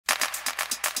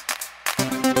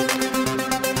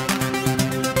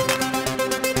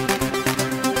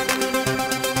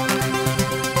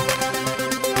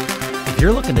If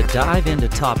you're looking to dive into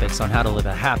topics on how to live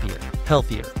a happier,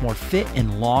 healthier, more fit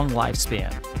and long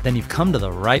lifespan, then you've come to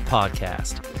the right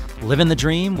podcast. Livin the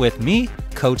Dream with me,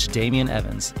 Coach Damian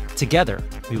Evans. Together,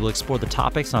 we will explore the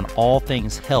topics on all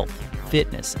things health,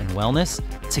 fitness, and wellness.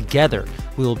 Together,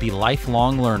 we will be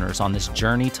lifelong learners on this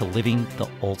journey to living the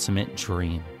ultimate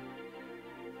dream.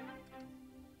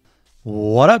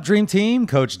 What up, Dream Team?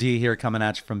 Coach D here coming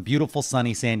at you from beautiful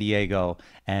sunny San Diego.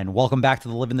 And welcome back to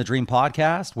the Livin the Dream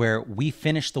podcast, where we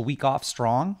finish the week off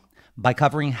strong by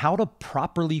covering how to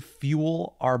properly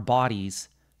fuel our bodies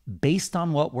based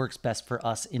on what works best for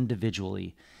us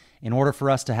individually in order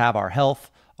for us to have our health,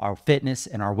 our fitness,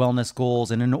 and our wellness goals,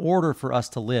 and in order for us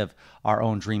to live our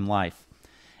own dream life.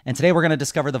 And today we're going to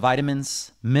discover the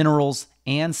vitamins, minerals,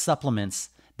 and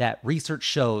supplements that research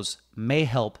shows may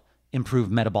help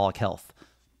improve metabolic health,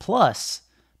 plus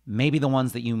maybe the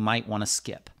ones that you might want to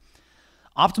skip.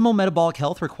 Optimal metabolic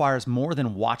health requires more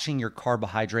than watching your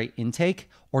carbohydrate intake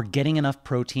or getting enough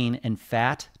protein and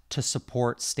fat to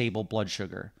support stable blood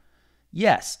sugar.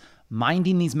 Yes,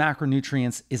 minding these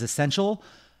macronutrients is essential,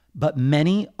 but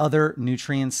many other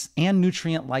nutrients and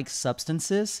nutrient-like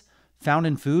substances found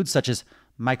in foods such as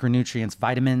micronutrients,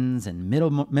 vitamins, and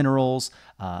minerals,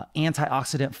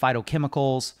 antioxidant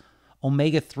phytochemicals,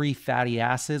 omega-3 fatty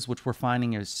acids, which we're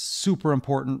finding is super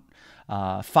important,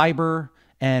 fiber,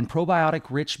 and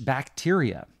probiotic-rich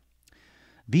bacteria.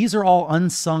 These are all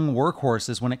unsung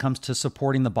workhorses when it comes to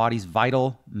supporting the body's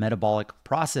vital metabolic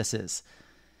processes.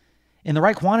 In the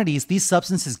right quantities, these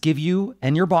substances give you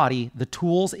and your body the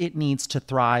tools it needs to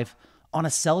thrive on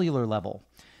a cellular level.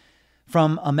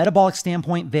 From a metabolic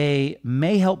standpoint, they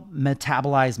may help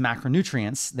metabolize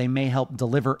macronutrients. They may help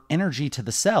deliver energy to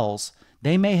the cells.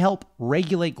 They may help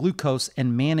regulate glucose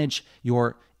and manage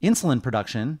your insulin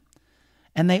production.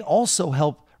 And they also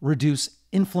help reduce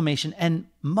inflammation and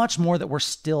much more that we're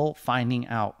still finding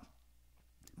out.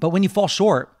 But when you fall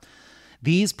short,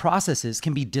 these processes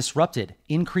can be disrupted,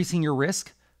 increasing your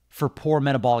risk for poor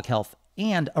metabolic health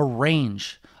and a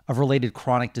range of related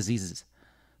chronic diseases.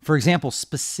 For example,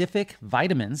 specific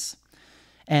vitamins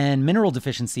and mineral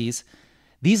deficiencies,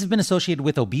 these have been associated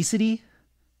with obesity,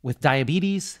 with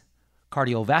diabetes,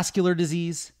 cardiovascular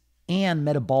disease, and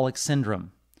metabolic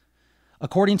syndrome.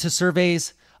 According to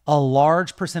surveys, a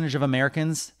large percentage of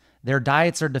Americans, their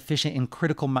diets are deficient in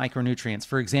critical micronutrients.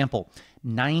 For example,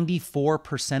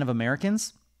 94% of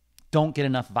Americans don't get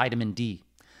enough vitamin D.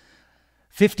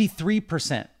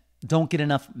 53% don't get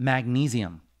enough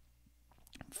magnesium.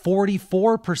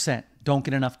 44% don't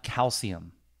get enough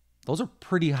calcium. Those are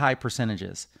pretty high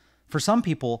percentages. For some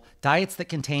people, diets that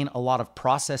contain a lot of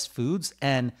processed foods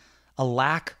and a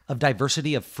lack of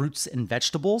diversity of fruits and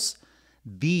vegetables,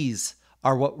 these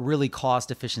are what really cause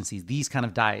deficiencies, these kind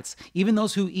of diets. Even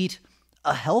those who eat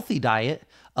a healthy diet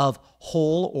of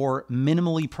whole or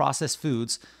minimally processed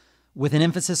foods with an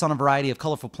emphasis on a variety of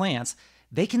colorful plants,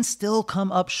 they can still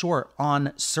come up short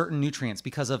on certain nutrients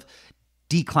because of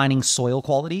declining soil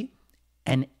quality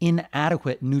and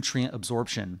inadequate nutrient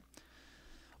absorption.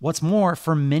 What's more,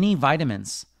 for many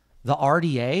vitamins, the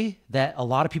RDA that a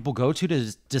lot of people go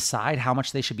to decide how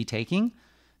much they should be taking,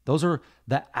 those are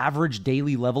the average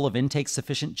daily level of intake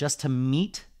sufficient just to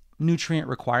meet nutrient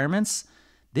requirements.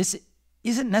 This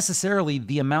isn't necessarily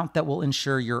the amount that will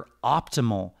ensure your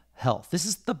optimal health. This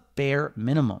is the bare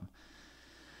minimum.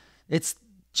 It's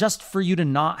just for you to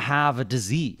not have a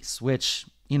disease, which,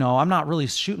 I'm not really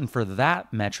shooting for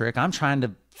that metric. I'm trying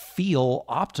to feel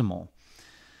optimal.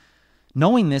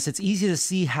 Knowing this, it's easy to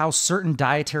see how certain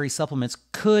dietary supplements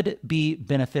could be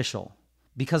beneficial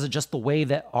because of just the way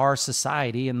that our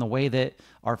society and the way that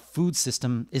our food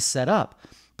system is set up.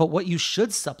 But what you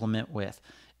should supplement with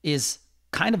is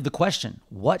kind of the question.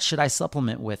 What should I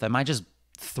supplement with? Am I just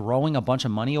throwing a bunch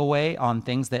of money away on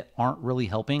things that aren't really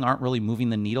helping, aren't really moving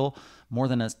the needle more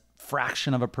than a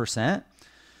fraction of a percent?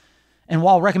 And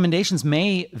while recommendations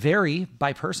may vary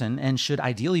by person and should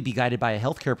ideally be guided by a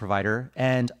healthcare provider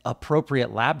and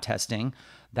appropriate lab testing,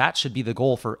 that should be the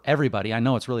goal for everybody. I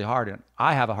know it's really hard, and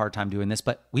I have a hard time doing this,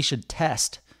 but we should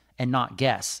test and not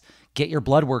guess. Get your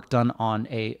blood work done on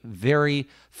a very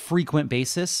frequent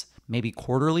basis, maybe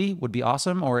quarterly would be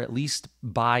awesome, or at least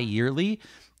bi-yearly,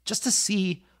 just to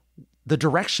see the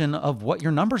direction of what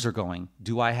your numbers are going.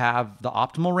 Do I have the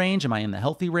optimal range? Am I in the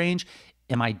healthy range?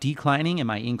 Am I declining? Am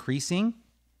I increasing?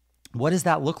 What does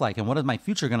that look like? And what is my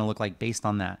future going to look like based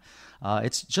on that?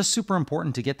 It's just super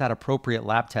important to get that appropriate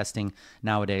lab testing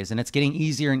nowadays. And it's getting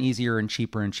easier and easier and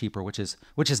cheaper, which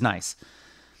is nice.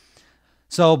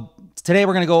 So today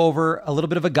we're going to go over a little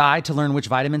bit of a guide to learn which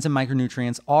vitamins and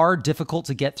micronutrients are difficult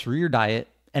to get through your diet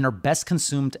and are best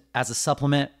consumed as a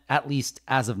supplement, at least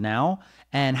as of now,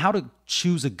 and how to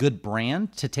choose a good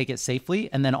brand to take it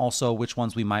safely, and then also which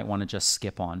ones we might want to just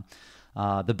skip on.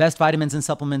 The best vitamins and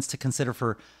supplements to consider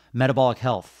for metabolic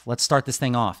health. Let's start this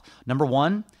thing off. Number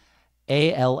 1,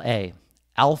 ALA,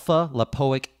 alpha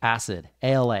lipoic acid,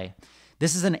 ALA.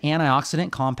 This is an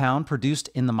antioxidant compound produced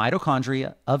in the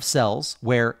mitochondria of cells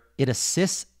where it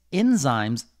assists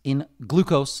enzymes in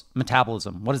glucose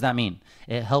metabolism. What does that mean?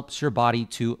 It helps your body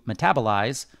to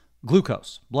metabolize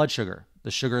glucose, blood sugar,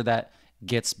 the sugar that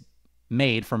gets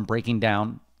made from breaking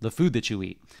down the food that you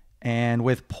eat. And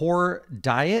with poor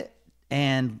diet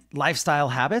and lifestyle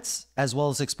habits, as well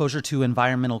as exposure to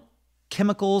environmental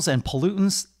chemicals and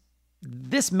pollutants,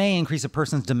 this may increase a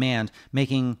person's demand,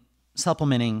 making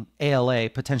supplementing ALA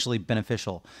potentially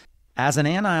beneficial. As an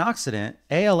antioxidant,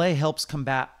 ALA helps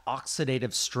combat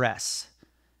oxidative stress.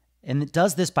 And it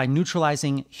does this by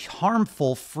neutralizing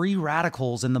harmful free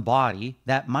radicals in the body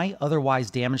that might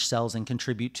otherwise damage cells and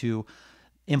contribute to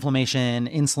inflammation,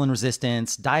 insulin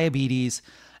resistance, diabetes,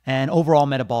 and overall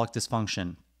metabolic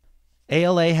dysfunction.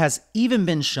 ALA has even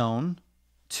been shown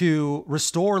to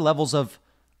restore levels of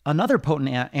another potent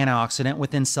antioxidant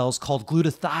within cells called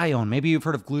glutathione. Maybe you've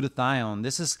heard of glutathione.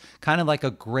 This is kind of like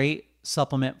a great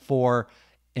supplement for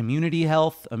immunity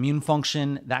health, immune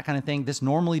function, that kind of thing. This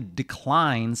normally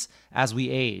declines as we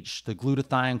age, the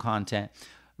glutathione content.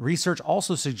 Research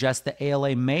also suggests that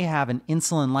ALA may have an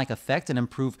insulin-like effect and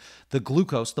improve the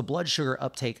glucose, the blood sugar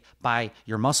uptake by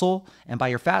your muscle and by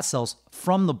your fat cells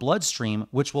from the bloodstream,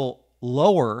 which will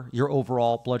lower your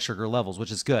overall blood sugar levels,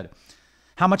 which is good.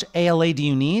 How much ALA do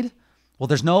you need? Well,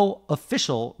 there's no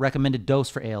official recommended dose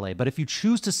for ALA, but if you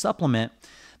choose to supplement,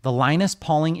 the Linus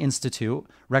Pauling Institute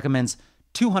recommends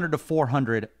 200 to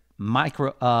 400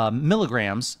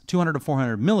 milligrams, 200 to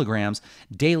 400 milligrams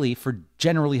daily for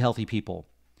generally healthy people.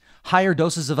 Higher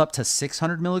doses of up to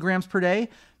 600 milligrams per day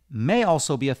may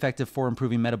also be effective for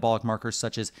improving metabolic markers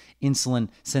such as insulin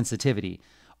sensitivity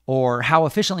or how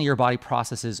efficiently your body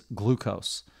processes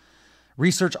glucose.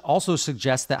 Research also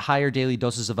suggests that higher daily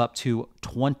doses of up to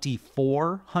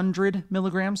 2,400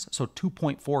 milligrams, so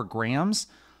 2.4 grams,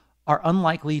 are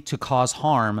unlikely to cause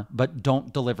harm but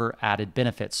don't deliver added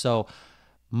benefits. So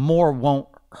more won't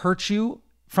hurt you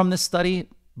from this study,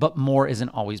 but more isn't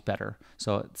always better.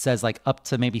 So it says like up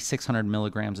to maybe 600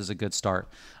 milligrams is a good start.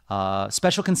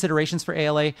 Special considerations for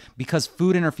ALA, because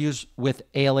food interferes with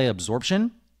ALA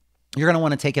absorption, you're going to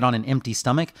want to take it on an empty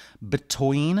stomach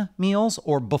between meals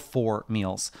or before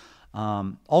meals.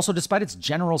 Also, despite its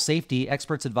general safety,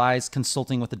 experts advise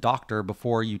consulting with a doctor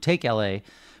before you take LA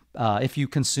if you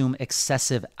consume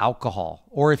excessive alcohol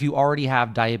or if you already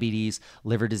have diabetes,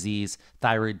 liver disease,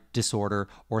 thyroid disorder,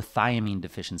 or thiamine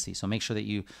deficiency. So make sure that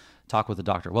you talk with a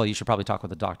doctor. Well, you should probably talk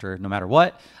with a doctor no matter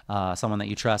what, someone that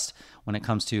you trust when it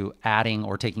comes to adding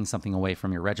or taking something away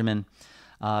from your regimen.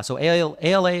 So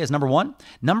ALA is number 1.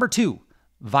 Number 2,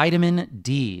 vitamin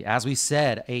D. As we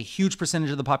said, a huge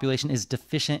percentage of the population is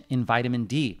deficient in vitamin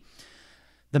D.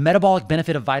 The metabolic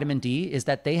benefit of vitamin D is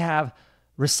that they have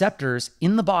receptors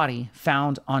in the body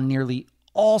found on nearly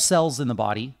all cells in the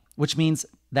body, which means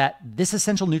that this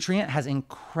essential nutrient has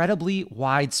incredibly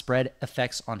widespread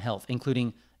effects on health,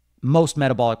 including most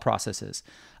metabolic processes.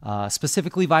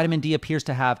 Specifically, vitamin D appears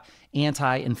to have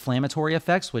anti-inflammatory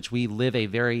effects, which we live a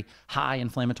very high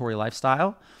inflammatory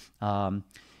lifestyle.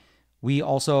 We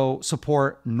also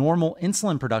support normal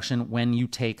insulin production when you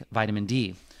take vitamin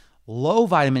D. Low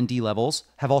vitamin D levels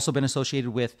have also been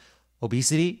associated with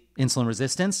obesity, insulin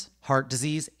resistance, heart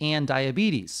disease, and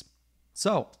diabetes.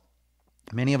 So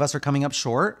many of us are coming up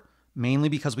short, mainly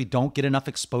because we don't get enough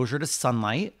exposure to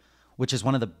sunlight, which is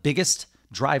one of the biggest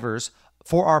drivers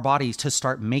for our bodies to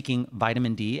start making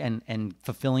vitamin D and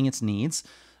fulfilling its needs.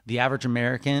 The average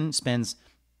American spends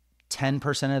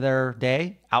 10% of their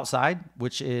day outside,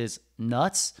 which is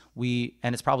nuts. And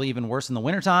it's probably even worse in the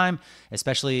wintertime,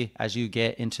 especially as you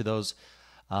get into those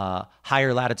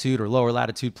higher latitude or lower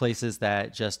latitude places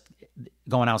that just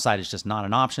going outside is just not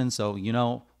an option. So,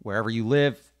 wherever you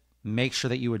live, make sure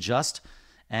that you adjust.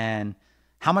 And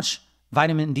how much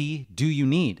vitamin D do you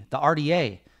need? The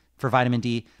RDA for vitamin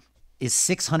D is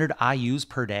 600 IUs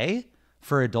per day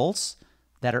for adults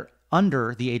that are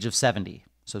under the age of 70.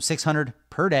 So 600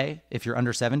 per day if you're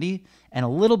under 70, and a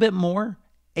little bit more,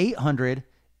 800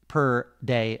 per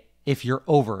day if you're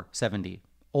over 70.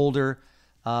 Older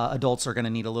adults are going to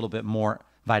need a little bit more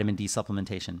vitamin D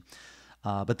supplementation.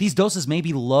 But these doses may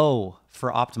be low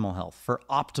for optimal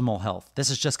health.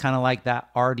 This is just kind of like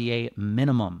that RDA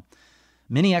minimum.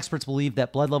 Many experts believe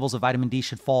that blood levels of vitamin D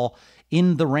should fall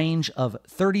in the range of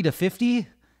 30 to 50,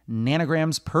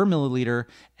 nanograms per milliliter.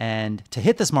 And to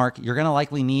hit this mark, you're going to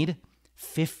likely need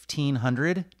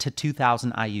 1,500 to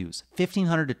 2,000 IUs.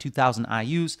 1,500 to 2,000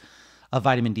 IUs of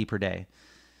vitamin D per day.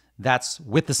 That's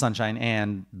with the sunshine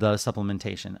and the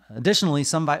supplementation. Additionally,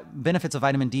 some benefits of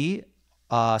vitamin D,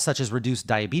 such as reduced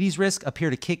diabetes risk, appear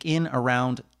to kick in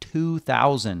around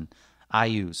 2,000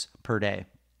 IUs per day.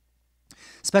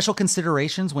 Special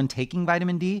considerations when taking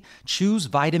vitamin D: choose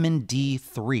vitamin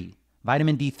D3.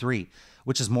 Vitamin D3,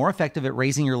 which is more effective at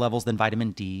raising your levels than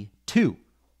vitamin D2.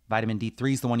 Vitamin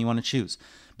D3 is the one you want to choose.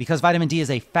 Because vitamin D is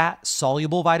a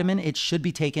fat-soluble vitamin, it should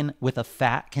be taken with a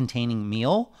fat-containing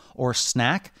meal or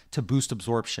snack to boost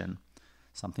absorption.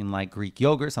 Something like Greek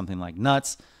yogurt, something like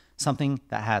nuts, something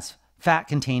that has fat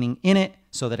containing in it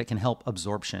so that it can help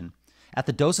absorption. At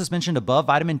the doses mentioned above,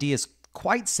 vitamin D is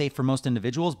quite safe for most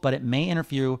individuals, but it may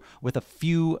interfere with a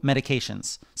few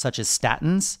medications, such as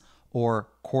statins or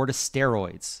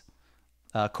corticosteroids.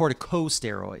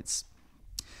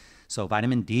 So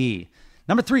vitamin D.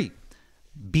 Number 3,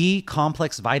 B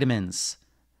complex vitamins.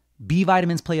 B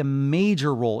vitamins play a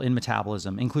major role in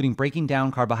metabolism, including breaking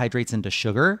down carbohydrates into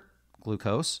sugar,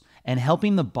 glucose, and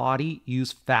helping the body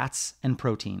use fats and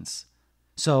proteins.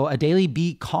 So a daily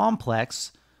B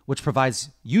complex, which provides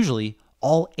usually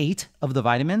all 8 of the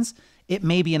vitamins, it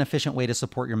may be an efficient way to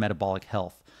support your metabolic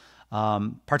health,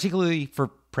 particularly for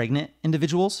pregnant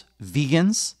individuals,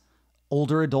 vegans,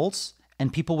 older adults,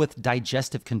 and people with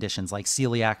digestive conditions like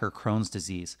celiac or Crohn's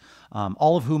disease,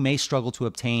 all of whom may struggle to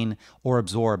obtain or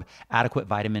absorb adequate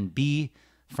vitamin B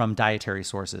from dietary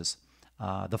sources.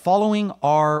 The following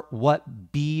are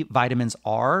what B vitamins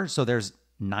are. So there's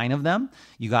 9 of them.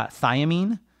 You got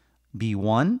thiamine,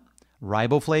 B1,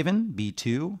 riboflavin,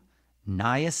 B2,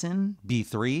 niacin,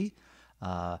 B3,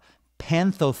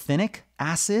 pantothenic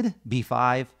acid,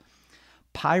 B5,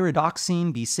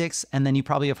 pyridoxine, B6, and then you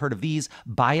probably have heard of these: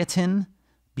 biotin,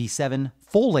 B7,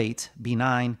 folate,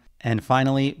 B9, and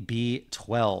finally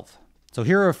B12. So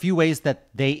here are a few ways that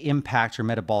they impact your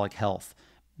metabolic health.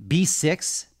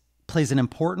 B6 plays an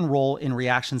important role in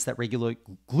reactions that regulate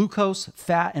glucose,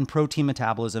 fat, and protein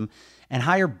metabolism, and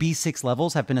higher B6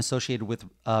 levels have been associated with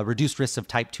reduced risks of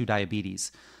type 2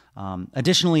 diabetes.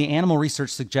 Additionally, animal research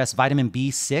suggests vitamin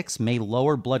B6 may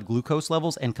lower blood glucose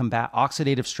levels and combat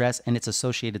oxidative stress and its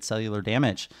associated cellular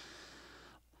damage.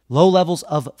 Low levels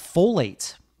of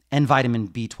folate and vitamin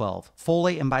B12.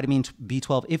 Folate and vitamin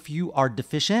B12, if you are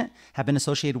deficient, have been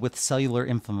associated with cellular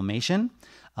inflammation,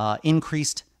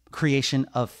 increased creation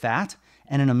of fat,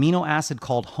 and an amino acid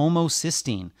called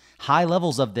homocysteine. High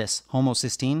levels of this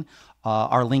homocysteine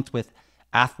are linked with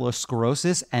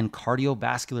atherosclerosis and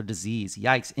cardiovascular disease.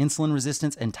 Yikes, insulin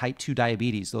resistance and type 2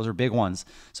 diabetes. Those are big ones.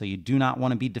 So you do not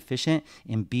want to be deficient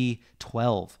in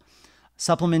B12.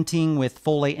 Supplementing with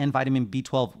folate and vitamin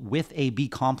B12 with a B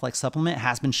complex supplement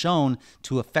has been shown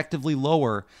to effectively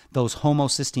lower those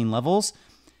homocysteine levels,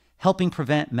 helping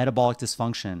prevent metabolic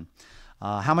dysfunction.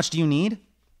 How much do you need?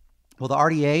 Well, the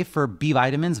RDA for B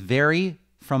vitamins vary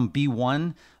from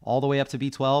B1 all the way up to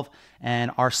B12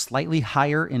 and are slightly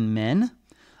higher in men.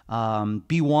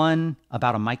 B1,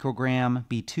 about a microgram.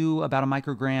 B2, about a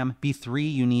microgram.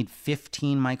 B3, you need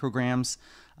 15 micrograms.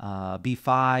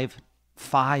 B5,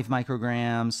 5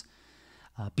 micrograms.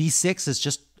 B6 is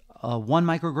just 1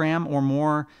 microgram or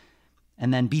more.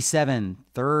 And then B7,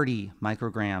 30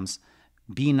 micrograms.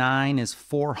 B9 is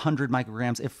 400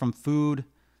 micrograms. If from food,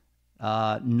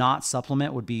 not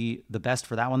supplement would be the best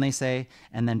for that one, they say.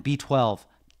 And then B12,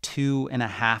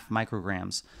 2.5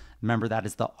 micrograms. Remember, that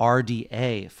is the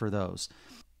RDA for those.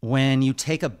 When you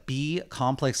take a B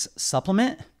complex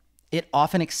supplement, it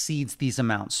often exceeds these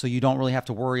amounts. So you don't really have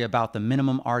to worry about the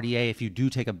minimum RDA if you do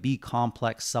take a B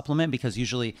complex supplement, because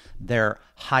usually they're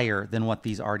higher than what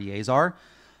these RDAs are.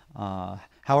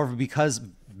 However, because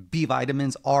B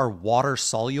vitamins are water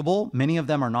soluble, many of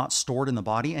them are not stored in the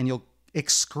body, and you'll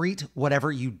excrete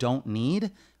whatever you don't need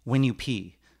when you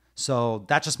pee. So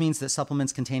that just means that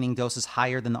supplements containing doses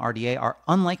higher than the RDA are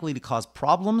unlikely to cause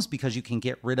problems because you can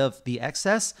get rid of the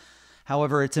excess.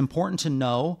 However, it's important to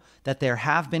know that there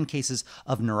have been cases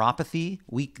of neuropathy,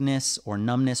 weakness, or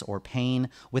numbness or pain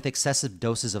with excessive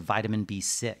doses of vitamin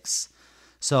B6.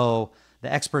 So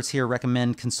the experts here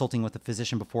recommend consulting with a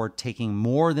physician before taking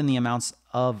more than the amounts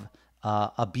of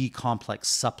a B complex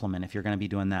supplement if you're going to be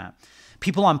doing that.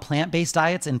 People on plant-based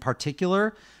diets in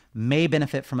particular may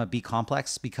benefit from a B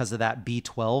complex because of that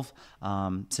B12,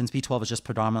 since B12 is just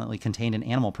predominantly contained in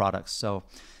animal products. So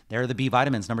there are the B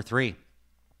vitamins, number 3.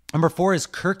 Number 4 is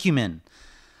curcumin.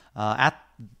 At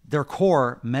their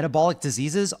core, metabolic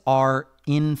diseases are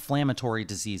inflammatory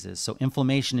diseases. So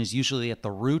inflammation is usually at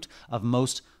the root of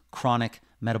most chronic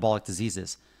metabolic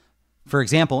diseases. For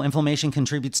example, inflammation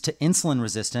contributes to insulin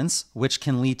resistance, which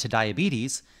can lead to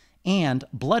diabetes and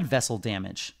blood vessel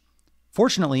damage.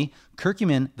 Fortunately,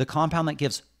 curcumin, the compound that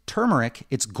gives turmeric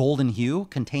its golden hue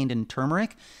contained in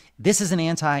turmeric, this is an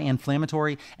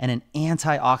anti-inflammatory and an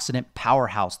antioxidant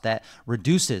powerhouse that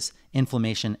reduces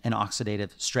inflammation and oxidative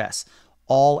stress,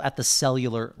 all at the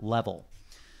cellular level.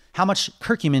 How much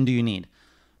curcumin do you need?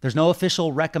 There's no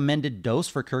official recommended dose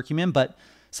for curcumin, but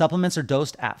supplements are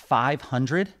dosed at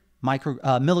 500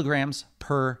 milligrams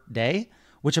per day,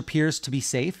 which appears to be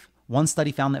safe. One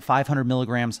study found that 500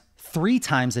 milligrams 3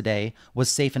 times a day was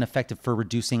safe and effective for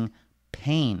reducing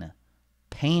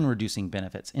pain-reducing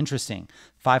benefits. Interesting.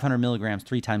 500 milligrams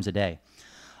 3 times a day.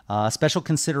 Special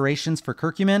considerations for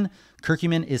curcumin.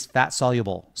 Curcumin is fat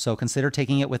soluble, so consider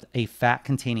taking it with a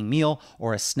fat-containing meal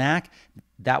or a snack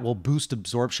that will boost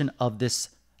absorption of this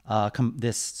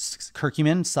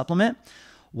curcumin supplement.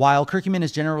 While curcumin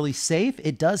is generally safe,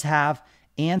 it does have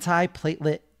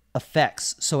antiplatelet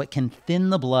effects, so it can thin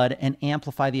the blood and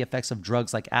amplify the effects of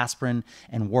drugs like aspirin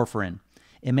and warfarin.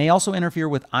 It may also interfere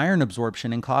with iron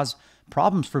absorption and cause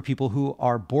problems for people who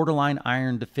are borderline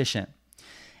iron deficient.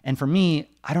 And for me,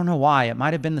 I don't know why, it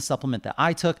might have been the supplement that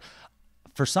I took.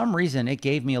 For some reason, it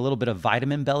gave me a little bit of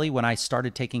vitamin belly when I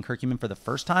started taking curcumin for the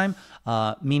first time,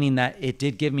 meaning that it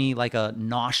did give me like a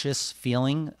nauseous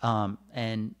feeling,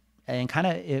 and kind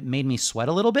of it made me sweat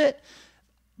a little bit.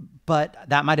 But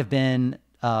that might have been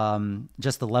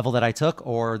just the level that I took,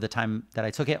 or the time that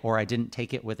I took it, or I didn't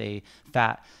take it with a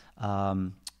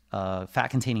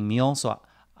fat-containing meal. So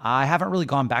I haven't really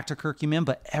gone back to curcumin,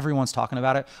 but everyone's talking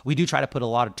about it. We do try to put a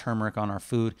lot of turmeric on our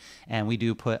food, and we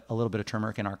do put a little bit of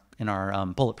turmeric in our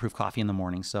bulletproof coffee in the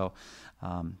morning. So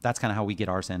that's kind of how we get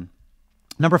ours in.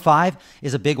 Number 5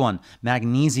 is a big one,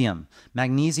 magnesium.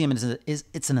 Magnesium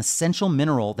it's an essential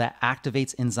mineral that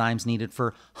activates enzymes needed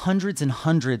for hundreds and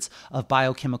hundreds of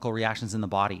biochemical reactions in the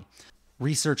body.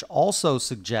 Research also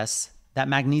suggests that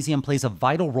magnesium plays a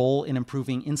vital role in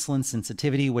improving insulin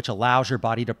sensitivity, which allows your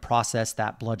body to process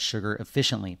that blood sugar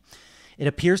efficiently. It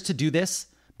appears to do this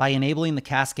by enabling the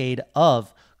cascade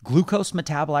of glucose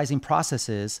metabolizing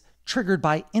processes triggered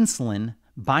by insulin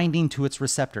binding to its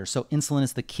receptor. So insulin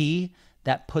is the key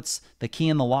that puts the key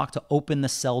in the lock to open the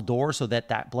cell door so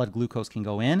that blood glucose can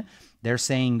go in. They're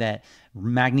saying that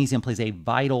magnesium plays a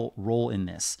vital role in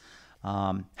this.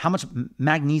 How much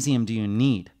magnesium do you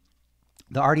need?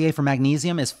 The RDA for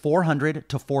magnesium is 400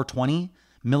 to 420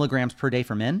 milligrams per day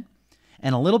for men,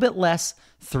 and a little bit less,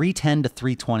 310 to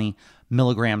 320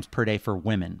 milligrams per day for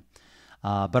women.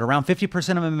 But around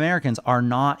 50% of Americans are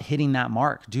not hitting that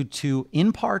mark due to,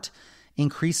 in part,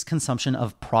 increased consumption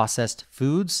of processed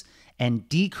foods and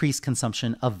decreased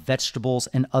consumption of vegetables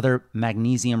and other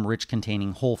magnesium-rich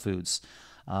containing whole foods.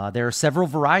 There are several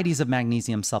varieties of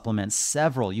magnesium supplements.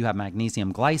 You have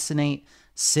magnesium glycinate,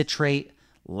 citrate,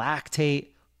 lactate,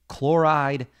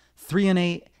 chloride,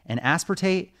 threonate, and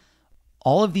aspartate.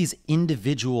 All of these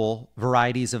individual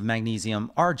varieties of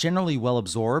magnesium are generally well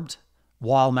absorbed,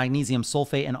 while magnesium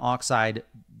sulfate and oxide,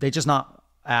 they're just not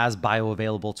as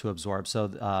bioavailable to absorb. So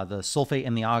the sulfate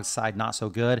and the oxide, not so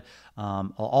good.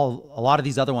 A lot of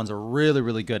these other ones are really,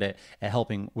 really good at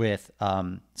helping with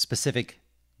specific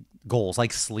goals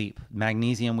like sleep.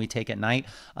 Magnesium we take at night,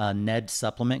 a NED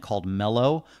supplement called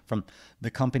Mellow from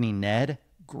the company NED.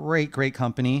 Great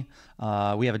company.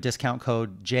 We have a discount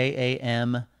code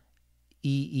JAMEEMARE.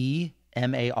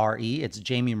 It's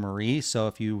Jamie Marie. So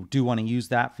if you do want to use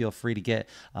that, feel free to get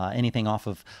anything off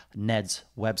of Ned's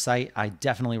website. I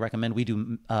definitely recommend. We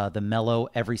do the Mellow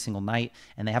every single night,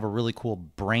 and they have a really cool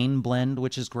brain blend,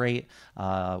 which is great.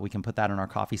 We can put that in our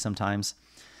coffee sometimes.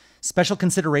 Special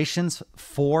considerations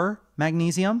for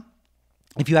magnesium.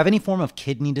 If you have any form of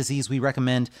kidney disease, we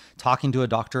recommend talking to a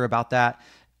doctor about that,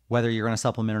 whether you're going to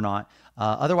supplement or not.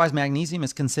 Otherwise, magnesium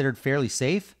is considered fairly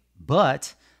safe,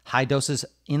 but high doses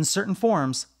in certain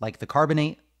forms, like the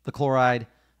carbonate, the chloride,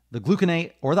 the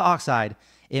gluconate, or the oxide,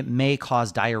 it may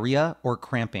cause diarrhea or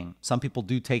cramping. Some people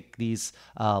do take these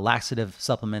laxative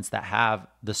supplements that have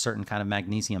the certain kind of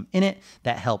magnesium in it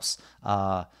that helps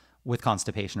with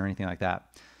constipation or anything like that.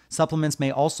 Supplements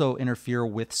may also interfere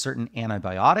with certain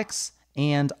antibiotics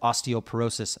and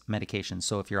osteoporosis medications.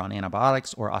 So if you're on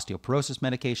antibiotics or osteoporosis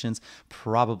medications,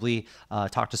 probably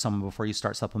talk to someone before you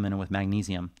start supplementing with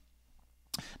magnesium.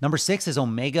 Number 6 is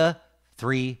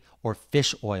omega-3 or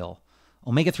fish oil.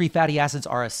 Omega-3 fatty acids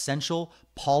are essential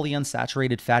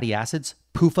polyunsaturated fatty acids,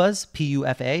 PUFAs,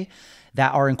 P-U-F-A,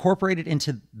 that are incorporated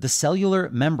into the cellular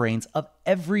membranes of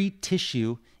every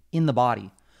tissue in the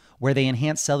body, where they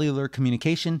enhance cellular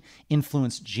communication,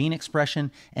 influence gene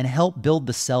expression, and help build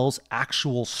the cell's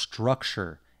actual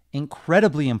structure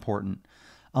incredibly important.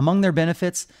 Among their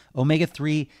benefits,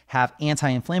 omega-3 have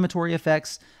anti-inflammatory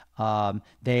effects.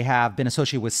 They have been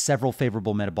associated with several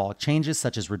favorable metabolic changes,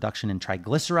 such as reduction in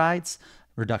triglycerides,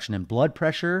 reduction in blood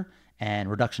pressure, and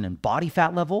reduction in body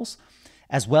fat levels,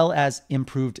 as well as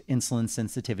improved insulin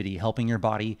sensitivity, helping your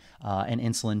body and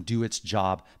insulin do its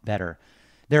job better.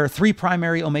 There are 3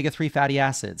 primary omega-3 fatty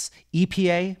acids: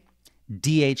 EPA,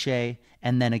 DHA,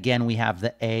 and then again we have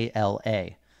the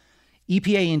ALA.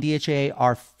 EPA and DHA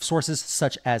are sources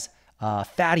such as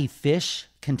fatty fish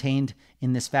contained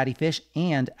in this fatty fish,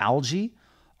 and algae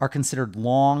are considered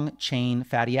long-chain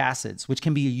fatty acids, which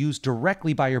can be used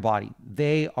directly by your body.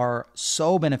 They are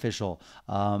so beneficial.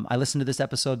 I listened to this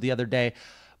episode the other day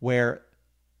where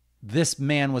this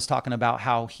man was talking about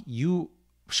how you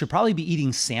should probably be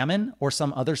eating salmon or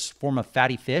some other form of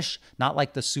fatty fish, not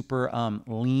like the super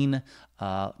lean,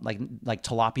 like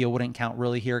tilapia wouldn't count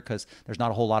really here because there's not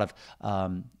a whole lot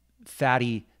of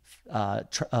fatty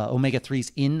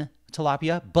omega-3s in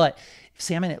tilapia, but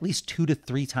salmon at least 2 to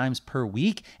 3 times per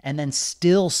week, and then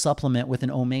still supplement with an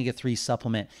omega-3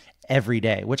 supplement every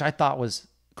day, which I thought was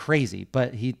crazy.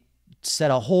 But he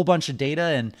said a whole bunch of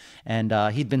data,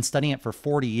 and he'd been studying it for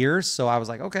 40 years. So I was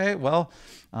like, okay, well,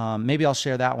 maybe I'll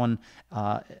share that one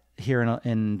here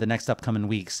in the next upcoming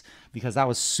weeks, because that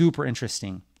was super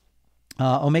interesting.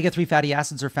 Omega-3 fatty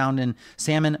acids are found in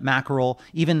salmon, mackerel,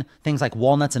 even things like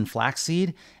walnuts and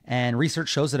flaxseed. And research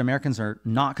shows that Americans are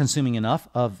not consuming enough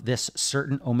of this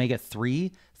certain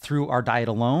omega-3 through our diet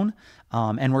alone.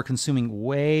 And we're consuming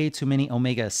way too many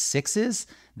omega-6s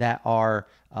that are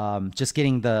just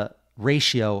getting the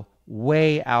ratio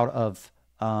way out of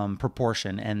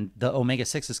proportion. And the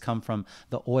omega-6s come from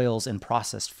the oils and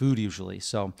processed food usually.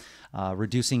 So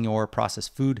reducing your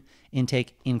processed food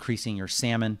intake, increasing your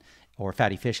salmon or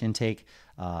fatty fish intake.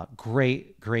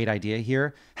 Great idea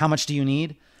here. How much do you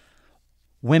need?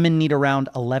 Women need around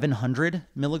 1,100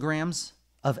 milligrams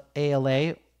of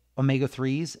ALA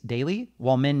omega-3s daily,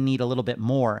 while men need a little bit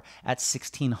more at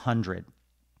 1,600.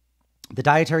 The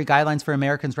dietary guidelines for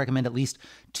Americans recommend at least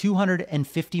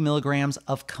 250 milligrams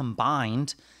of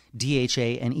combined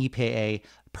DHA and EPA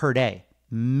per day.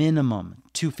 Minimum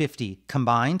 250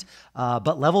 combined,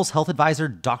 but Levels Health Advisor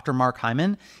Dr. Mark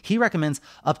Hyman, he recommends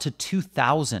up to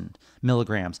 2,000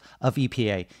 milligrams of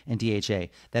EPA and DHA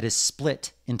that is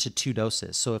split into 2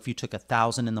 doses. So if you took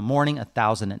 1,000 in the morning,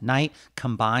 1,000 at night,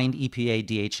 combined EPA,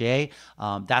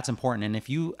 DHA, that's important. And if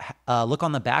you look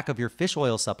on the back of your fish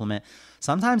oil supplement,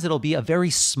 sometimes it'll be a very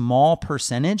small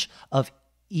percentage of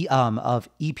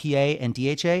EPA and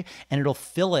DHA, and it'll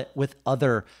fill it with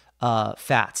other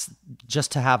fats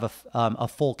just to have a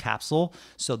full capsule.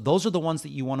 So those are the ones that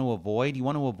you want to avoid. You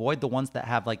want to avoid the ones that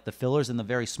have like the fillers and the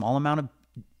very small amount of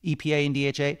EPA and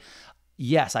DHA.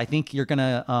 Yes, I think you're going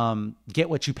to get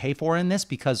what you pay for in this,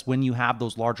 because when you have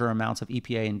those larger amounts of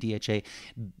EPA and DHA,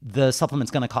 the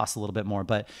supplement's going to cost a little bit more,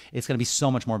 but it's going to be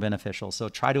so much more beneficial. So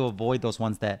try to avoid those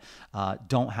ones that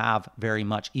don't have very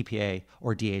much EPA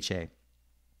or DHA.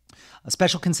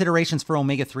 Special considerations for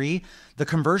omega-3, the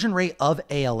conversion rate of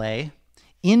ALA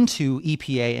into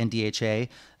EPA and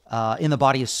DHA in the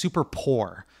body is super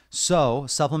poor. So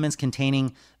supplements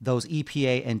containing those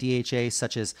EPA and DHA,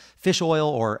 such as fish oil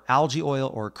or algae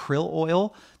oil or krill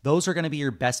oil, those are going to be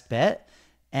your best bet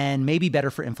and maybe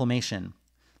better for inflammation.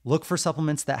 Look for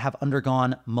supplements that have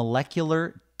undergone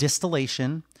molecular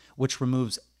distillation, which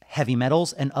removes heavy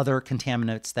metals and other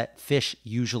contaminants that fish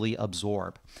usually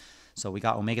absorb. So we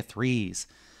got omega-3s.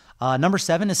 Number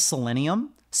 7 is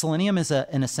selenium. Selenium is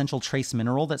an essential trace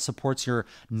mineral that supports your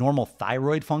normal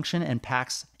thyroid function and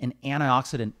packs an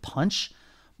antioxidant punch,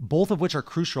 both of which are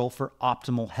crucial for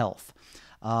optimal health.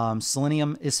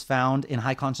 Selenium is found in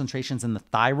high concentrations in the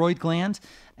thyroid gland,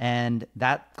 and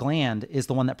that gland is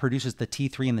the one that produces the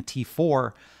T3 and the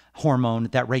T4 hormone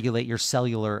that regulate your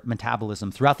cellular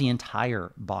metabolism throughout the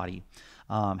entire body.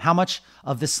 How much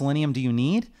of this selenium do you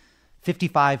need?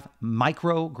 55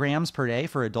 micrograms per day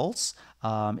for adults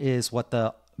is what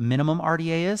the minimum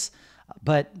RDA is.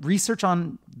 But research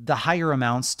on the higher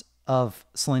amounts of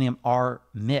selenium are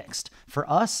mixed. For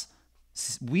us,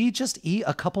 we just eat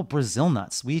a couple Brazil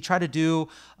nuts. We try to do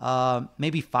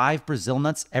maybe 5 Brazil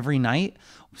nuts every night.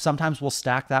 Sometimes we'll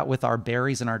stack that with our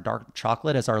berries and our dark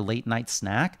chocolate as our late night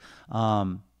snack.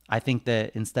 I think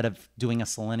that instead of doing a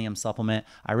selenium supplement,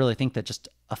 I really think that just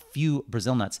a few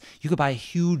Brazil nuts. You could buy a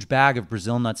huge bag of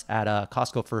Brazil nuts at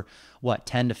Costco for what,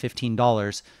 $10 to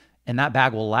 $15, and that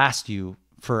bag will last you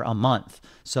for a month.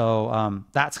 So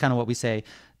that's kind of what we say.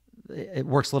 It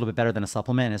works a little bit better than a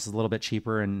supplement. It's a little bit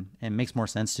cheaper and makes more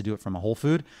sense to do it from a whole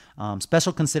food.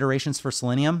 Special considerations for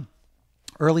selenium.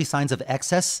 Early signs of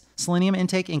excess selenium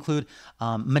intake include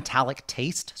metallic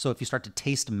taste. So if you start to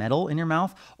taste metal in your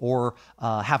mouth or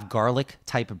have garlic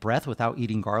type of breath without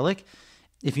eating garlic,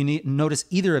 if you notice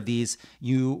either of these,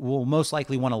 you will most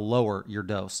likely want to lower your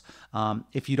dose.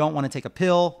 If you don't want to take a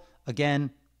pill, again,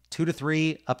 2 to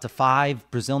 3, up to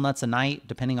 5 Brazil nuts a night,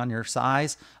 depending on your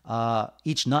size.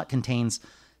 Each nut contains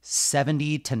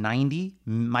 70 to 90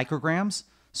 micrograms.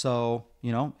 So,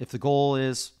 if the goal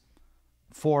is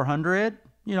 400,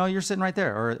 you're sitting right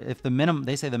there. Or if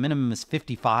they say the minimum is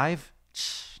 55,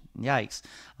 yikes.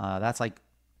 That's like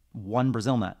 1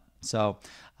 Brazil nut. So,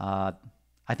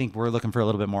 I think we're looking for a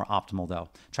little bit more optimal though.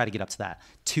 Try to get up to that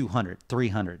 200,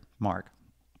 300 mark.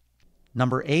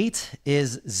 Number 8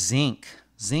 is zinc.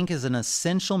 Zinc is an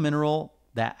essential mineral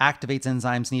that activates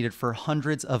enzymes needed for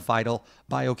hundreds of vital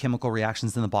biochemical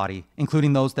reactions in the body,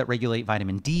 including those that regulate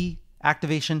vitamin D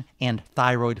activation and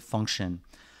thyroid function.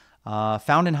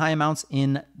 Found in high amounts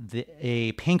in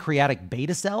a pancreatic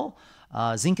beta cell,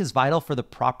 zinc is vital for the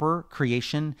proper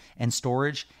creation and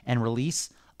storage and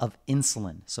release of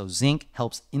insulin. So zinc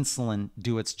helps insulin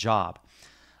do its job.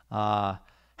 How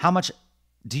much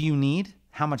do you need?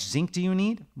 How much zinc do you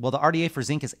need? Well, the RDA for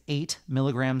zinc is 8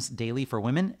 milligrams daily for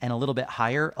women and a little bit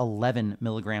higher, 11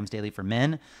 milligrams daily for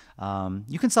men.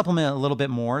 You can supplement a little bit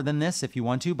more than this if you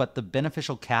want to, but the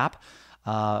beneficial cap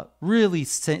really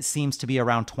seems to be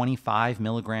around 25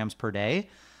 milligrams per day.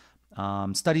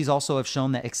 Studies also have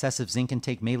shown that excessive zinc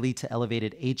intake may lead to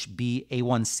elevated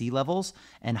HbA1c levels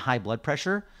and high blood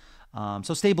pressure.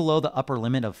 So stay below the upper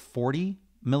limit of 40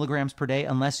 milligrams per day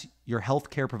unless your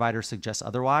healthcare provider suggests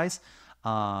otherwise.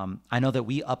 I know that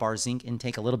we up our zinc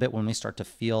intake a little bit when we start to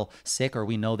feel sick, or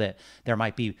we know that there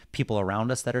might be people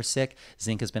around us that are sick.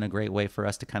 Zinc has been a great way for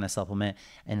us to kind of supplement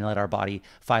and let our body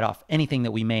fight off anything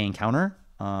that we may encounter.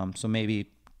 So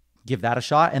maybe give that a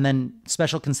shot. And then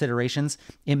special considerations,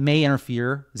 it may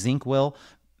interfere, zinc will,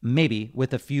 maybe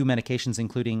with a few medications,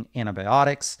 including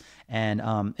antibiotics,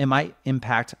 and it might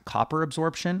impact copper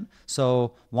absorption.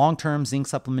 So long-term zinc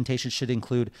supplementation should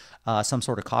include some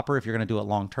sort of copper if you're going to do it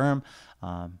long-term.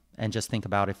 And just think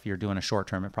about if you're doing a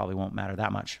short-term, it probably won't matter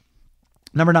that much.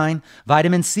 Number 9,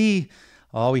 vitamin C.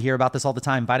 Oh, we hear about this all the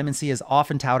time. Vitamin C is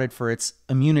often touted for its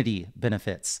immunity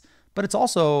benefits, but it's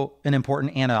also an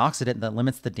important antioxidant that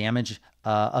limits the damage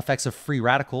effects of free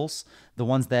radicals, the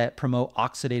ones that promote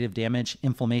oxidative damage,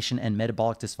 inflammation, and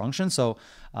metabolic dysfunction. So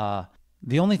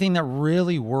the only thing that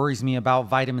really worries me about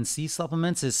vitamin C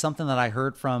supplements is something that I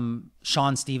heard from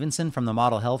Sean Stevenson from the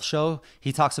Model Health Show.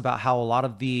 He talks about how a lot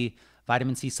of the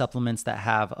vitamin C supplements that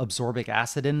have absorbic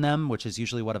acid in them, which is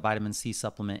usually what a vitamin C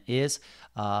supplement is,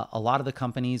 a lot of the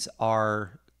companies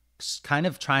are kind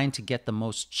of trying to get the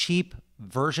most cheap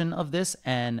version of this,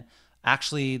 and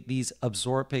actually these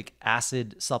absorbic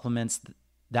acid supplements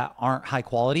that aren't high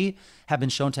quality have been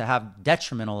shown to have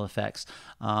detrimental effects.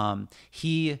 Sean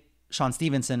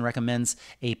Stevenson recommends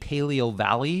a Paleo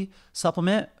Valley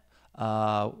supplement,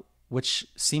 which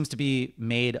seems to be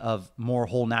made of more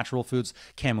whole natural foods,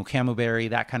 camu berry,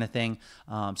 that kind of thing.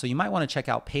 So you might want to check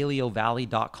out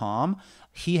paleovalley.com.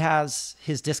 He has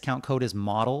his discount code is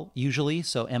MODEL usually,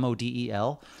 so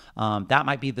MODEL. That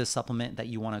might be the supplement that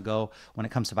you want to go when it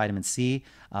comes to vitamin C.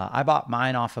 I bought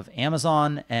mine off of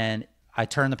Amazon and I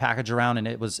turned the package around and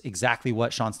it was exactly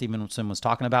what Sean Stevenson was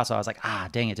talking about. So I was like,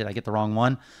 dang it, did I get the wrong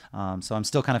one? So I'm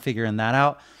still kind of figuring that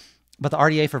out. But the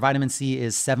RDA for vitamin C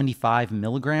is 75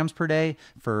 milligrams per day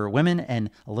for women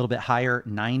and a little bit higher,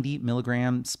 90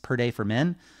 milligrams per day for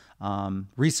men. Some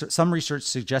research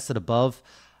suggests that above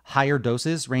higher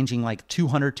doses ranging like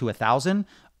 200 to 1,000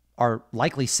 are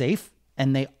likely safe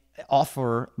and they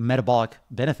offer metabolic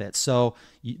benefits. So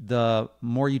the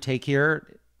more you take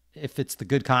here, if it's the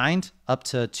good kind, up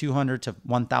to 200 to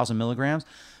 1,000 milligrams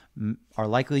are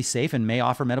likely safe and may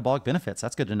offer metabolic benefits.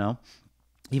 That's good to know.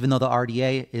 Even though the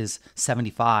RDA is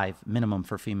 75 minimum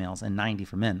for females and 90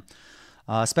 for men.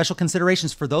 Special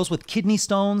considerations for those with kidney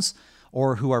stones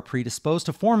or who are predisposed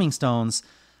to forming stones.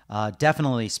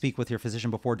 Definitely speak with your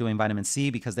physician before doing vitamin C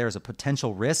because there is a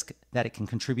potential risk that it can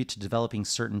contribute to developing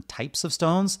certain types of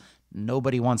stones.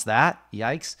 Nobody wants that.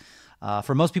 Yikes.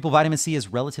 For most people, vitamin C is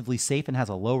relatively safe and has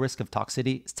a low risk of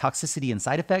toxicity and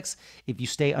side effects if you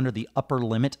stay under the upper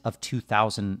limit of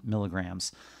 2,000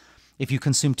 milligrams. If you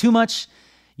consume too much,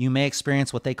 you may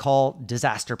experience what they call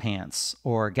disaster pants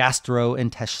or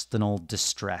gastrointestinal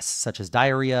distress, such as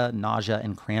diarrhea, nausea,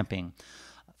 and cramping.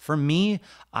 For me,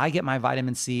 I get my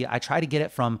vitamin C. I try to get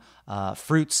it from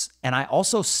fruits, and I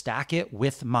also stack it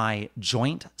with my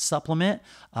joint supplement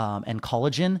and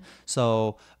collagen.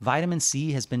 So vitamin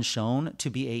C has been shown to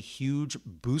be a huge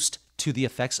boost to the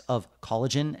effects of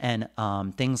collagen and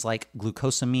things like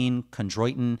glucosamine,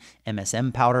 chondroitin,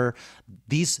 MSM powder.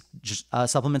 These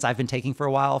supplements I've been taking for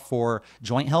a while for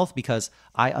joint health because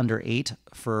I underate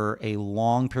for a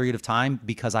long period of time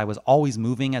because I was always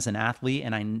moving as an athlete,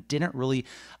 and I didn't really,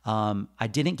 I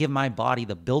didn't give my body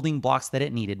the building blocks that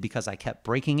it needed because I kept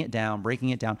breaking it down.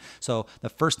 So the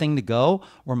first thing to go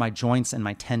were my joints and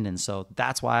my tendons. So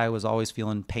that's why I was always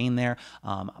feeling pain there.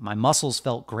 My muscles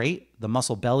felt great. The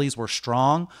muscle bellies were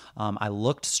strong. I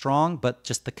looked strong, but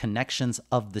just the connections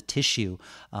of the tissue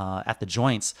at the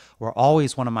joints were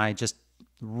always one of my just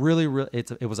really,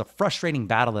 it was a frustrating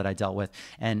battle that I dealt with.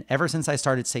 And ever since I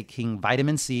started taking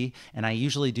vitamin C, and I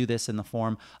usually do this in the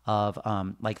form of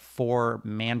like 4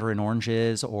 mandarin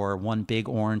oranges or 1 big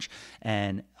orange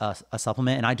and a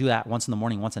supplement. And I do that once in the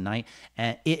morning, once at night.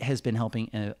 And it has been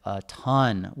helping a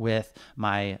ton with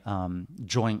my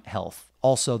joint health.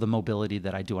 Also the mobility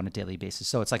that I do on a daily basis.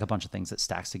 So it's like a bunch of things that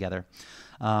stacks together.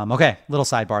 Okay, little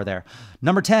sidebar there.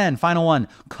 Number 10, final one,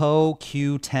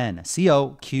 CoQ10,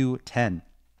 CoQ10.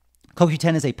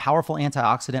 CoQ10 is a powerful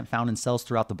antioxidant found in cells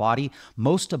throughout the body,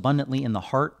 most abundantly in the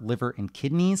heart, liver, and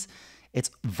kidneys.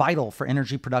 It's vital for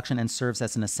energy production and serves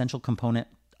as an essential component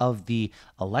of the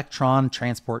electron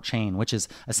transport chain, which is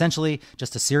essentially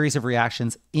just a series of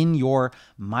reactions in your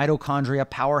mitochondria,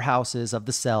 powerhouses of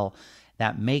the cell,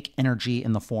 that make energy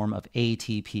in the form of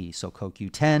ATP. So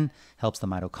CoQ10 helps the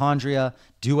mitochondria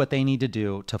do what they need to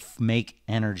do to make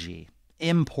energy.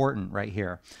 Important right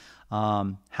here.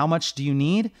 How much do you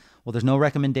need? Well, there's no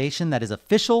recommendation that is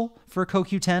official for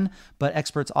CoQ10, but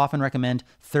experts often recommend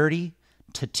 30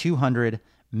 to 200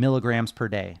 milligrams per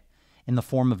day in the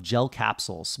form of gel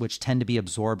capsules, which tend to be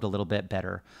absorbed a little bit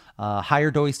better. Higher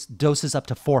doses up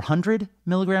to 400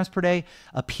 milligrams per day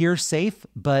appear safe,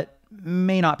 but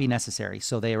may not be necessary.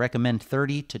 So they recommend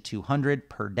 30 to 200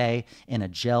 per day in a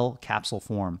gel capsule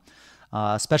form.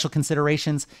 Special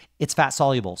considerations, it's fat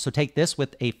soluble. So take this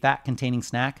with a fat-containing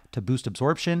snack to boost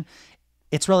absorption.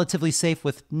 It's relatively safe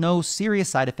with no serious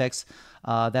side effects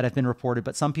that have been reported,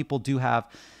 but some people do have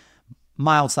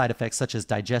mild side effects such as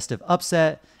digestive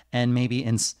upset and maybe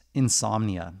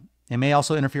insomnia. It may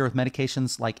also interfere with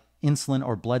medications like insulin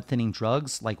or blood thinning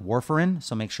drugs like warfarin.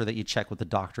 So make sure that you check with the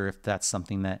doctor if that's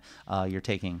something that you're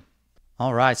taking.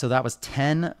 All right, so that was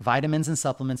 10 vitamins and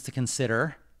supplements to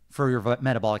consider for your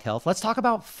metabolic health. Let's talk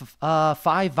about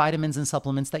 5 vitamins and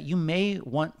supplements that you may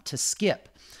want to skip.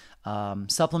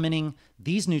 Supplementing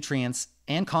these nutrients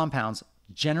and compounds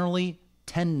generally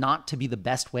tend not to be the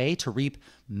best way to reap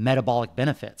metabolic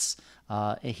benefits.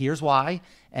 Here's why,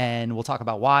 and we'll talk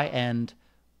about why and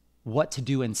what to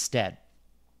do instead.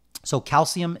 So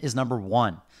calcium is number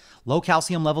 1. Low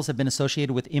calcium levels have been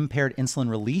associated with impaired insulin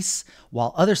release,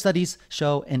 while other studies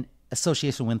show an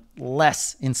association with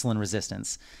less insulin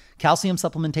resistance. Calcium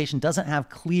supplementation doesn't have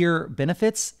clear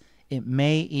benefits. It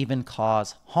may even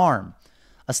cause harm.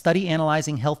 A study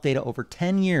analyzing health data over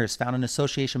 10 years found an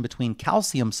association between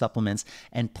calcium supplements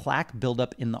and plaque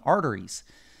buildup in the arteries.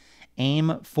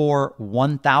 Aim for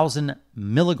 1,000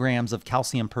 milligrams of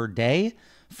calcium per day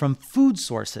from food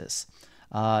sources.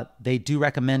 They do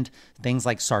recommend things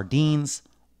like sardines,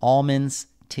 almonds,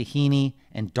 tahini,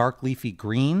 and dark leafy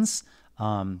greens.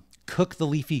 Cook the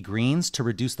leafy greens to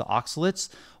reduce the oxalates,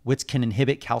 which can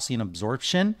inhibit calcium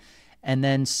absorption. And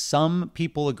then some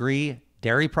people agree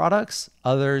dairy products,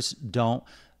 others don't.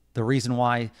 The reason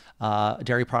why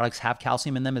dairy products have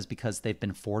calcium in them is because they've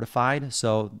been fortified.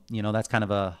 So, that's kind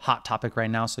of a hot topic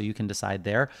right now, so you can decide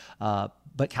there.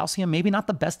 But calcium, maybe not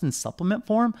the best in supplement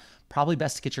form, probably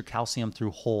best to get your calcium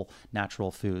through whole natural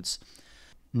foods.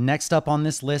 Next up on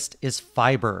this list is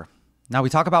fiber. Now, we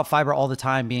talk about fiber all the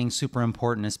time being super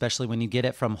important, especially when you get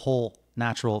it from whole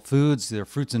natural foods, their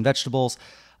fruits and vegetables.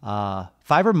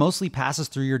 Fiber mostly passes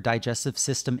through your digestive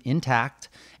system intact.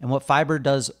 And what fiber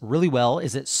does really well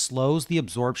is it slows the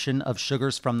absorption of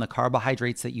sugars from the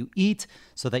carbohydrates that you eat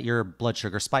so that your blood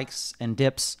sugar spikes and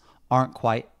dips aren't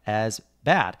quite as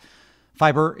bad.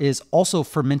 Fiber is also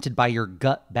fermented by your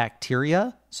gut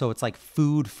bacteria. So it's like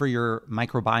food for your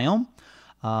microbiome.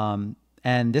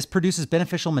 And this produces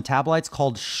beneficial metabolites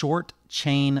called short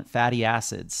chain fatty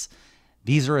acids.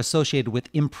 These are associated with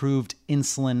improved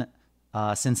insulin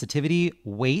sensitivity,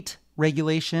 weight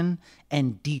regulation,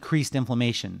 and decreased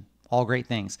inflammation. All great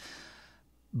things.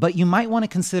 But you might want to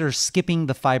consider skipping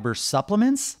the fiber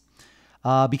supplements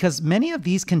because many of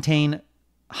these contain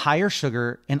higher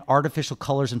sugar and artificial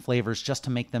colors and flavors just to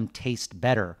make them taste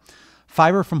better.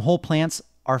 Fiber from whole plants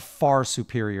are far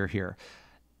superior here.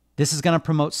 This is going to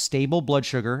promote stable blood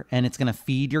sugar and it's going to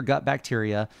feed your gut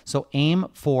bacteria. So aim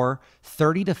for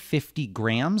 30 to 50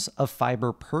 grams of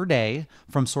fiber per day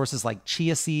from sources like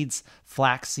chia seeds,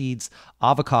 flax seeds,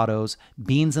 avocados,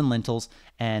 beans and lentils,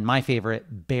 and my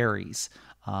favorite, berries.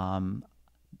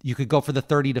 You could go for the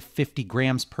 30 to 50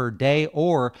 grams per day,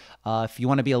 or if you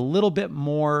want to be a little bit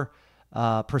more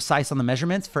precise on the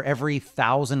measurements, for every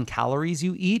 1,000 calories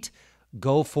you eat,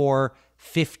 go for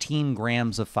 15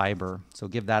 grams of fiber. So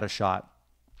give that a shot.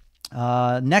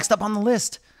 Next up on the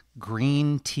list,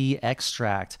 green tea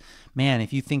extract. Man,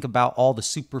 if you think about all the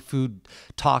superfood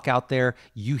talk out there,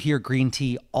 you hear green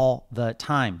tea all the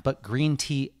time, but green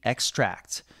tea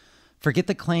extract. Forget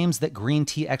the claims that green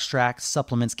tea extract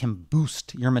supplements can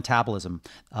boost your metabolism,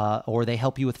 or they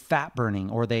help you with fat burning,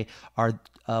 or they are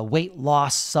a weight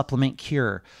loss supplement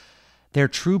cure. Their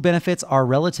true benefits are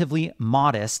relatively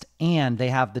modest, and they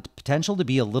have the potential to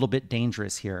be a little bit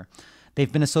dangerous here.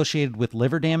 They've been associated with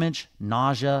liver damage,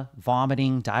 nausea,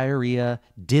 vomiting, diarrhea,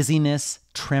 dizziness,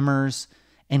 tremors,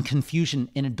 and confusion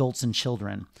in adults and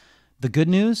children. The good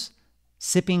news,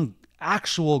 sipping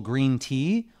actual green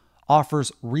tea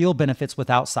offers real benefits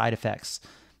without side effects.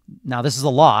 Now, this is a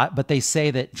lot, but they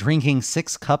say that drinking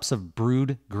 6 cups of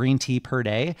brewed green tea per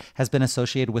day has been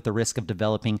associated with the risk of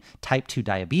developing type 2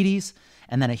 diabetes.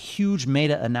 And then a huge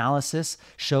meta-analysis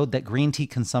showed that green tea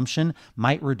consumption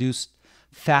might reduce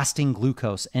fasting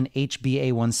glucose and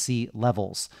HbA1c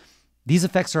levels. These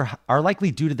effects are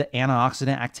likely due to the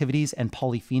antioxidant activities and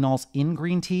polyphenols in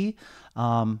green tea,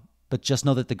 but just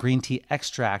know that the green tea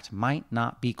extract might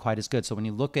not be quite as good. So when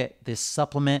you look at this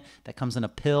supplement that comes in a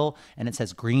pill and it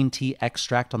says green tea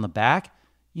extract on the back,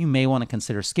 you may want to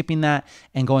consider skipping that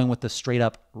and going with the straight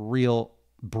up real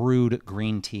brewed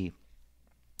green tea.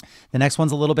 The next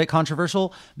one's a little bit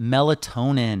controversial,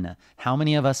 melatonin. How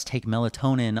many of us take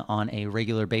melatonin on a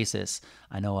regular basis?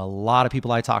 I know a lot of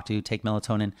people I talk to take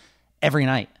melatonin every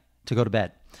night to go to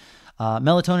bed.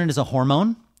 Melatonin is a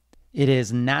hormone. It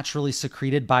is naturally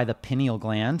secreted by the pineal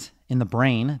gland in the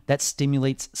brain that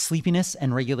stimulates sleepiness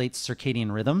and regulates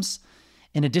circadian rhythms.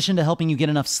 In addition to helping you get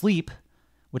enough sleep,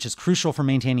 which is crucial for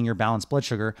maintaining your balanced blood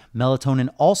sugar, melatonin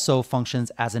also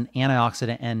functions as an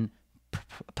antioxidant and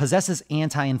possesses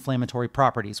anti-inflammatory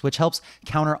properties, which helps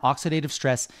counter oxidative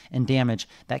stress and damage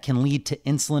that can lead to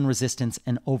insulin resistance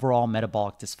and overall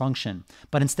metabolic dysfunction.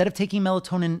 But instead of taking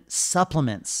melatonin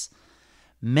supplements,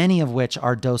 many of which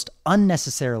are dosed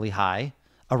unnecessarily high,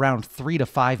 around 3 to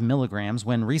 5 milligrams,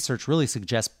 when research really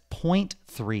suggests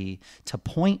 0.3 to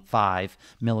 0.5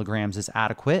 milligrams is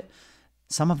adequate.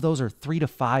 Some of those are 3 to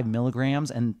 5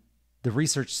 milligrams, and the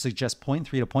research suggests 0.3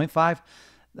 to 0.5.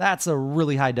 That's a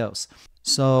really high dose.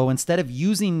 So instead of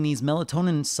using these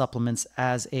melatonin supplements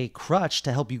as a crutch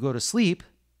to help you go to sleep,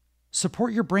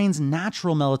 support your brain's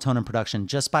natural melatonin production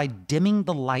just by dimming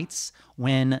the lights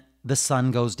when the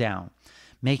sun goes down,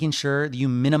 making sure that you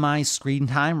minimize screen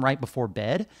time right before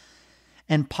bed,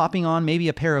 and popping on maybe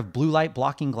a pair of blue light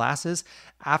blocking glasses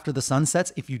after the sun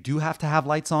sets if you do have to have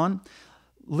lights on.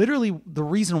 Literally, the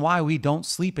reason why we don't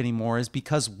sleep anymore is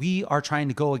because we are trying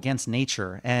to go against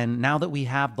nature. And now that we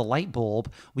have the light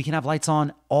bulb, we can have lights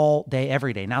on all day,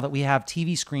 every day. Now that we have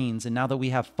TV screens and now that we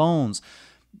have phones,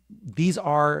 these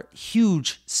are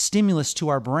huge stimulus to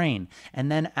our brain.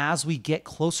 And then as we get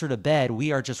closer to bed,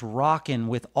 we are just rocking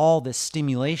with all this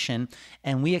stimulation.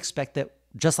 And we expect that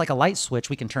just like a light switch,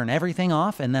 we can turn everything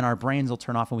off and then our brains will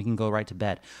turn off and we can go right to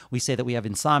bed. We say that we have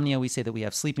insomnia. We say that we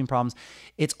have sleeping problems.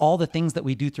 It's all the things that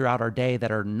we do throughout our day that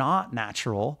are not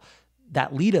natural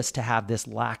that lead us to have this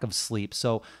lack of sleep.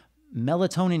 So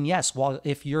melatonin, yes, while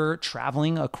if you're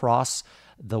traveling across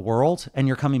the world and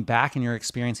you're coming back and you're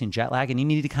experiencing jet lag and you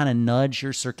need to kind of nudge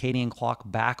your circadian clock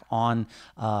back on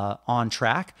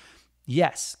track,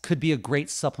 yes, could be a great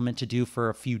supplement to do for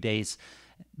a few days,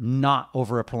 not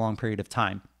over a prolonged period of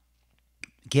time.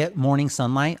 Get morning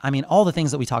sunlight. I mean, all the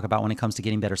things that we talk about when it comes to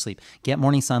getting better sleep. Get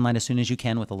morning sunlight as soon as you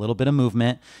can with a little bit of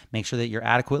movement. Make sure that you're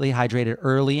adequately hydrated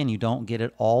early and you don't get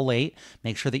it all late.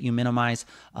 Make sure that you minimize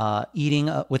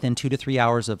eating within 2 to 3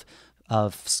 hours of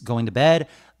going to bed.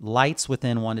 Lights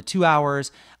within 1 to 2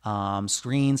 hours.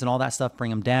 Screens and all that stuff,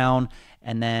 bring them down.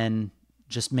 And then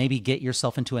just maybe get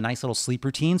yourself into a nice little sleep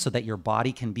routine so that your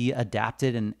body can be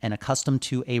adapted and accustomed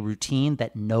to a routine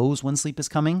that knows when sleep is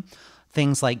coming.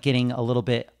 Things like getting a little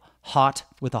bit hot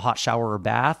with a hot shower or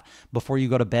bath before you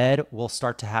go to bed will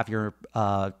start to have your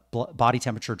body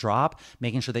temperature drop,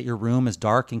 making sure that your room is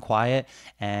dark and quiet,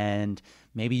 and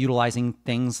maybe utilizing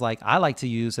things like I like to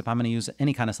use, if I'm going to use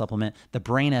any kind of supplement, the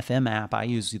Brain FM app. I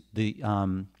use the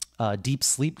deep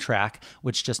sleep track,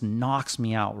 which just knocks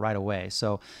me out right away.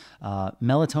 So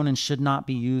melatonin should not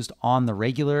be used on the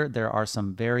regular. There are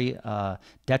some very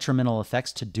detrimental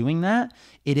effects to doing that.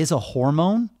 It is a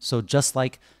hormone. So just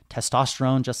like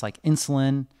testosterone, just like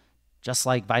insulin, just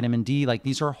like vitamin D, like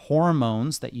these are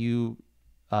hormones that you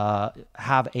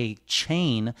have a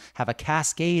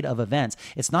cascade of events.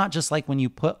 It's not just like when you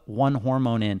put one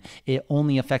hormone in, it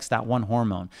only affects that one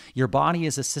hormone. Your body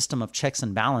is a system of checks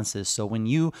and balances. So when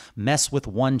you mess with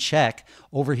one check,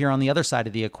 over here on the other side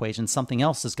of the equation, something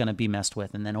else is going to be messed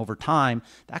with. And then over time,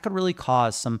 that could really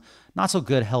cause some not so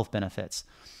good health benefits.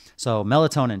 So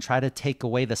melatonin, try to take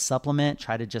away the supplement,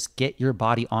 try to just get your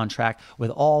body on track with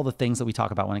all the things that we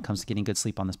talk about when it comes to getting good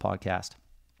sleep on this podcast.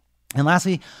 And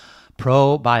lastly,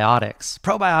 probiotics.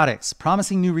 Probiotics.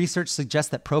 Promising new research suggests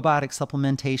that probiotic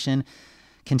supplementation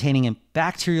containing a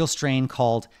bacterial strain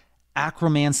called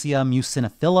Akkermansia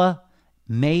muciniphila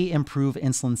may improve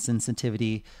insulin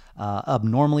sensitivity,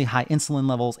 abnormally high insulin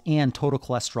levels, and total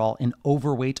cholesterol in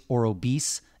overweight or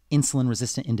obese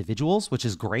insulin-resistant individuals, which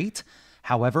is great.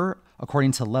 However,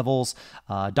 according to Levels,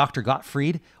 Dr.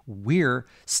 Gottfried, we're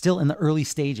still in the early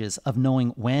stages of knowing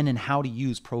when and how to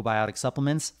use probiotic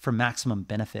supplements for maximum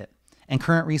benefit. And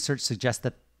current research suggests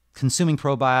that consuming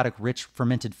probiotic-rich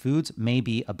fermented foods may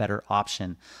be a better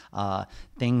option.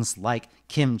 Things like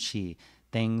kimchi,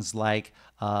 things like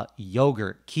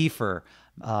yogurt, kefir,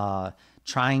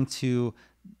 trying to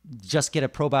just get a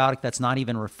probiotic that's not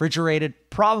even refrigerated,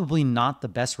 probably not the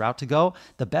best route to go.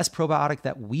 The best probiotic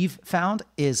that we've found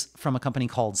is from a company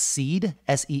called Seed,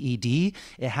 S-E-E-D.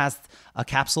 It has a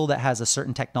capsule that has a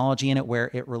certain technology in it where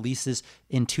it releases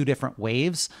in 2 different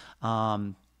waves.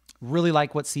 Really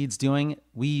like what Seed's doing.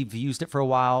 We've used it for a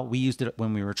while. We used it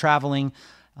when we were traveling.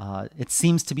 It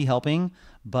seems to be helping,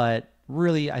 but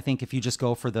really, I think if you just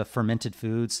go for the fermented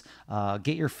foods,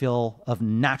 get your fill of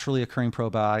naturally occurring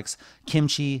probiotics,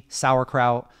 kimchi,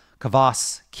 sauerkraut,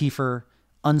 kvass, kefir,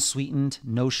 unsweetened,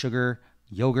 no sugar,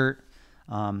 yogurt.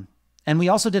 And we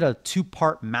also did a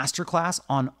 2-part masterclass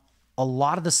on a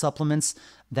lot of the supplements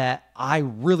that I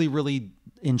really, really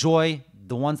enjoy,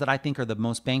 the ones that I think are the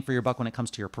most bang for your buck when it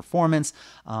comes to your performance.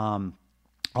 I'll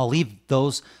leave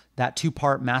that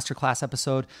 2-part masterclass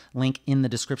episode link in the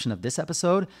description of this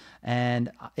episode, and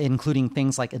including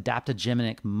things like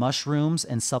adaptogenic mushrooms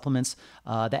and supplements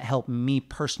that help me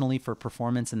personally for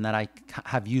performance and that I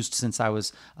have used since I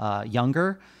was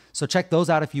younger. So check those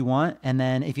out if you want. And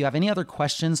then if you have any other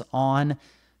questions on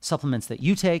supplements that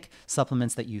you take,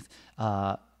 supplements that you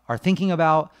are thinking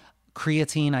about,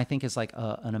 creatine, I think, is like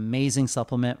an amazing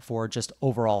supplement for just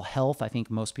overall health. I think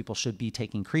most people should be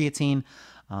taking creatine.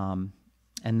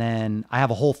 And then I have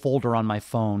a whole folder on my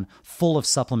phone full of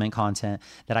supplement content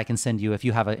that I can send you if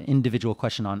you have an individual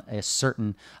question on a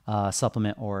certain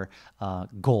supplement or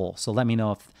goal. So let me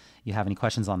know if you have any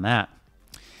questions on that.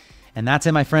 And that's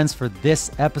it, my friends, for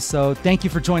this episode. Thank you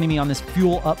for joining me on this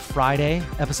Fuel Up Friday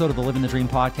episode of the Livin the Dream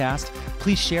podcast.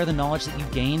 Please share the knowledge that you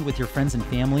gained with your friends and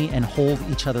family and hold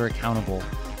each other accountable.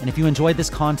 And if you enjoyed this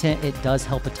content, it does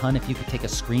help a ton if you could take a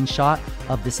screenshot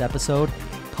of this episode,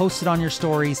 post it on your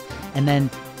stories, and then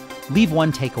leave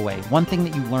one takeaway, one thing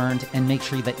that you learned, and make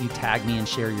sure that you tag me and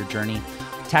share your journey.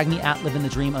 Tag me at Livin the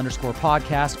Dream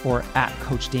 _podcast or at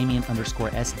Coach Damien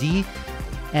 _SD.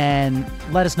 And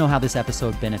let us know how this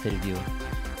episode benefited you.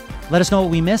 Let us know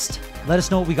what we missed. Let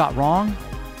us know what we got wrong.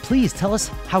 Please tell us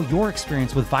how your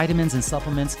experience with vitamins and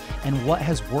supplements and what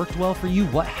has worked well for you,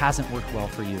 what hasn't worked well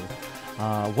for you.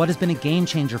 What has been a game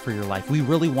changer for your life? We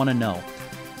really want to know.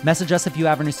 Message us if you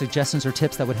have any suggestions or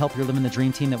tips that would help your Livin the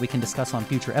Dream team that we can discuss on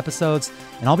future episodes.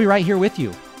 And I'll be right here with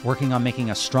you, working on making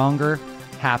us stronger,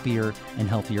 happier, and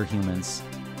healthier humans.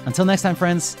 Until next time,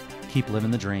 friends, keep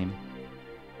living the dream.